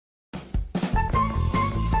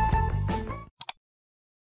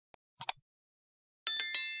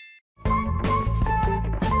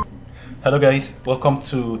Hello guys, welcome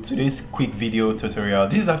to today's quick video tutorial.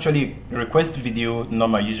 This is actually a request video,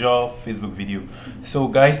 not my usual Facebook video. So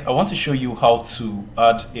guys, I want to show you how to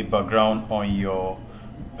add a background on your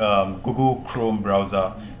Google Chrome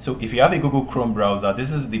browser. So if you have a Google Chrome browser,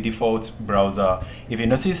 this is the default browser. If you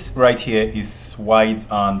notice right here is white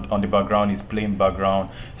and on the background is plain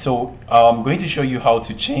background. So I'm going to show you how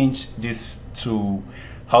to change this to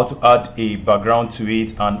how to add a background to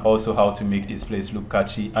it and also how to make this place look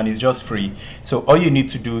catchy, and it's just free. So all you need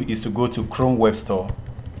to do is to go to Chrome Web Store,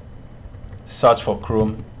 search for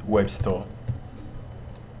Chrome Web Store.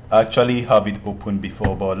 I actually have it open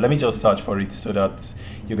before, but let me just search for it so that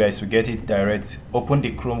you guys will get it direct. Open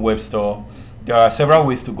the Chrome Web Store. There are several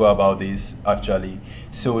ways to go about this actually.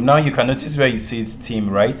 So now you can notice where it says theme,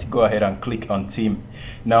 right? Go ahead and click on theme.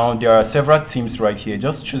 Now there are several themes right here.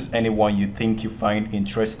 Just choose any one you think you find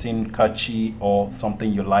interesting, catchy, or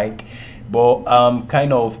something you like. But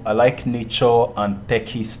I like nature and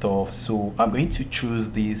techie stuff, so I'm going to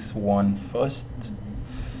choose this one first.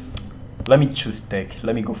 Let me choose tech.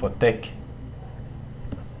 Let me go for tech.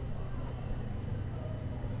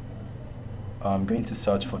 I'm going to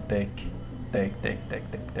search for tech. There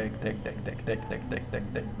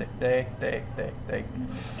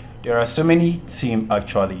are so many themes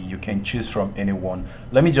actually. You can choose from any one.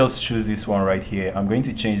 Let me just choose this one right here. I'm going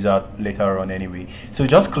to change that later on anyway. So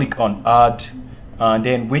just click on add and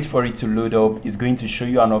then wait for it to load up. It's going to show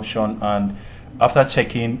you an option, and after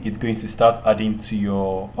checking, it's going to start adding to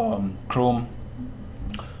your Chrome.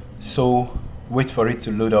 So wait for it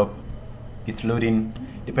to load up. It's loading.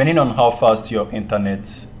 Depending on how fast your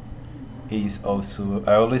internet is also,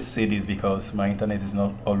 I always say this because my internet is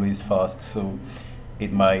not always fast, so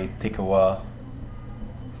it might take a while.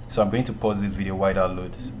 So I'm going to pause this video while that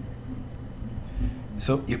loads.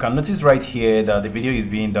 So you can notice right here that the video is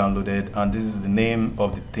being downloaded and this is the name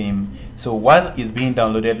of the theme. So while it's being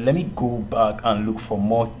downloaded, let me go back and look for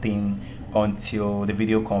more theme until the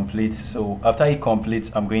video completes. So after it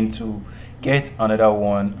completes, I'm going to get another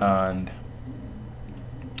one and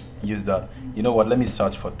use that. You know what, let me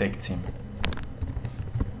search for tech theme.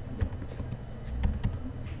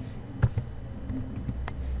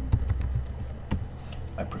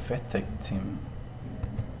 I prefer tech theme.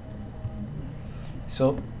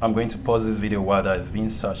 So I'm going to pause this video while that is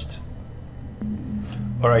being searched.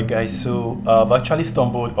 Alright guys, so I've actually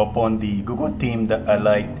stumbled upon the Google theme that I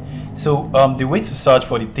liked. So the way to search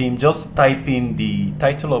for the theme, just type in the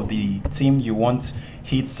title of the theme you want,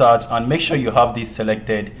 hit search, and make sure you have this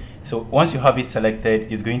selected. So once you have it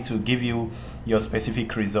selected, it's going to give you your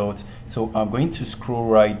specific result. So I'm going to scroll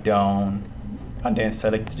right down and then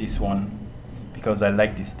select this one because I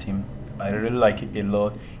like this theme. I really like it a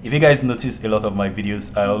lot. If you guys notice a lot of my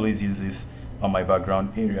videos, I always use this on my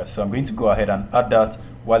background area. So I'm going to go ahead and add that.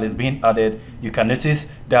 While it's being added, you can notice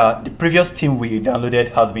that the previous theme we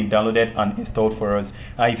downloaded has been downloaded and installed for us.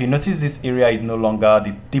 And if you notice, this area is no longer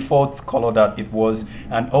the default color that it was,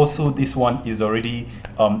 and also this one is already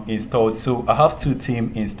installed. So I have two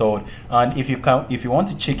themes installed, and if you want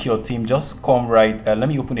to check your theme, just come right. Let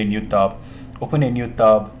me open a new tab. Open a new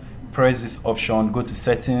tab. Press this option. Go to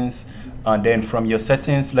settings, and then from your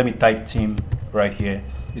settings, let me type theme right here.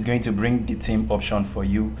 It's going to bring the theme option for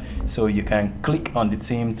you, so you can click on the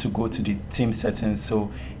theme to go to the theme settings. So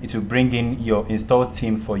it will bring in your installed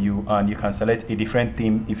theme for you, and you can select a different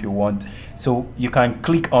theme if you want. So you can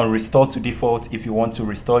click on restore to default if you want to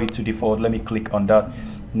restore it to default. Let me click on that.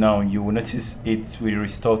 Now you will notice it will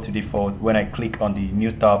restore to default. When I click on the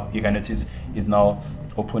new tab, you can notice it's now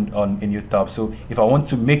opened on a new tab. So if I want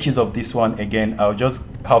to make use of this one again, I'll just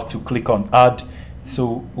have to click on add.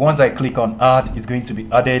 So once I click on add, it's going to be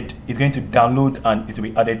added. It's going to download and it will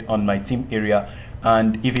be added on my theme area.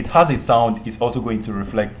 And if it has a sound, it's also going to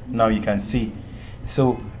reflect. Now you can see.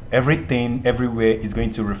 So everything everywhere is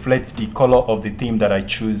going to reflect the color of the theme that I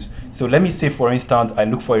choose. So let me say, for instance, I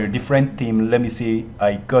look for a different theme. Let me say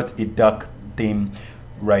I got a dark theme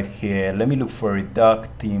right here. Let me look for a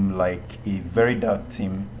dark theme, like a very dark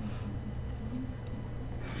theme.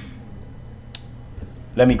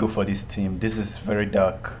 Let me go for this theme. This is very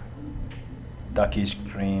dark, darkish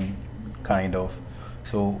green kind of.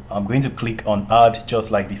 So I'm going to click on add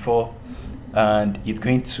just like before, and it's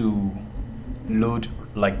going to load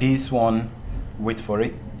like this one. Wait for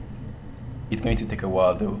it. It's going to take a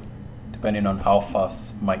while though, depending on how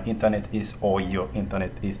fast my internet is or your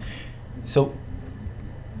internet is. So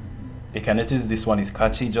You can notice this one is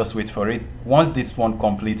catchy. Just wait for it. Once this one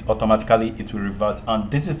completes, automatically it will revert,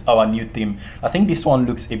 and this is our new theme. I think this one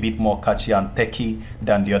looks a bit more catchy and techy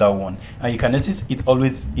than the other one, and you can notice it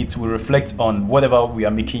will reflect on whatever we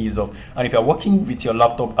are making use of. And if you're working with your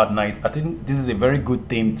laptop at night, I think this is a very good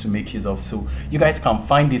theme to make use of. So you guys can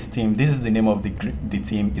find this theme. This is the name of the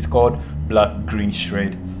theme. It's called Black Green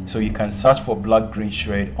Shred. So you can search for Black Green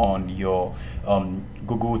Shred on your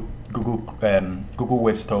Google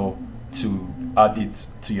Web Store to add it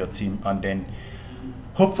to your theme. And then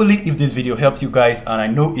hopefully, if this video helped you guys, and I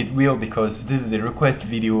know it will because this is a request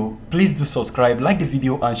video, please do subscribe, like the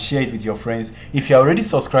video, and share it with your friends. If you're already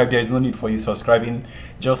subscribed, there is no need for you subscribing.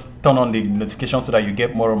 Just turn on the notification so that you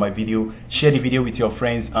get more of my video. Share the video with your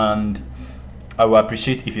friends, and I will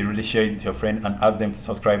appreciate if you really share it with your friend and ask them to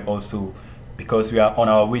subscribe also, because we are on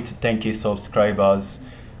our way to 10K subscribers.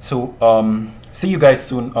 So see you guys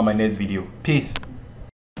soon on my next video. Peace.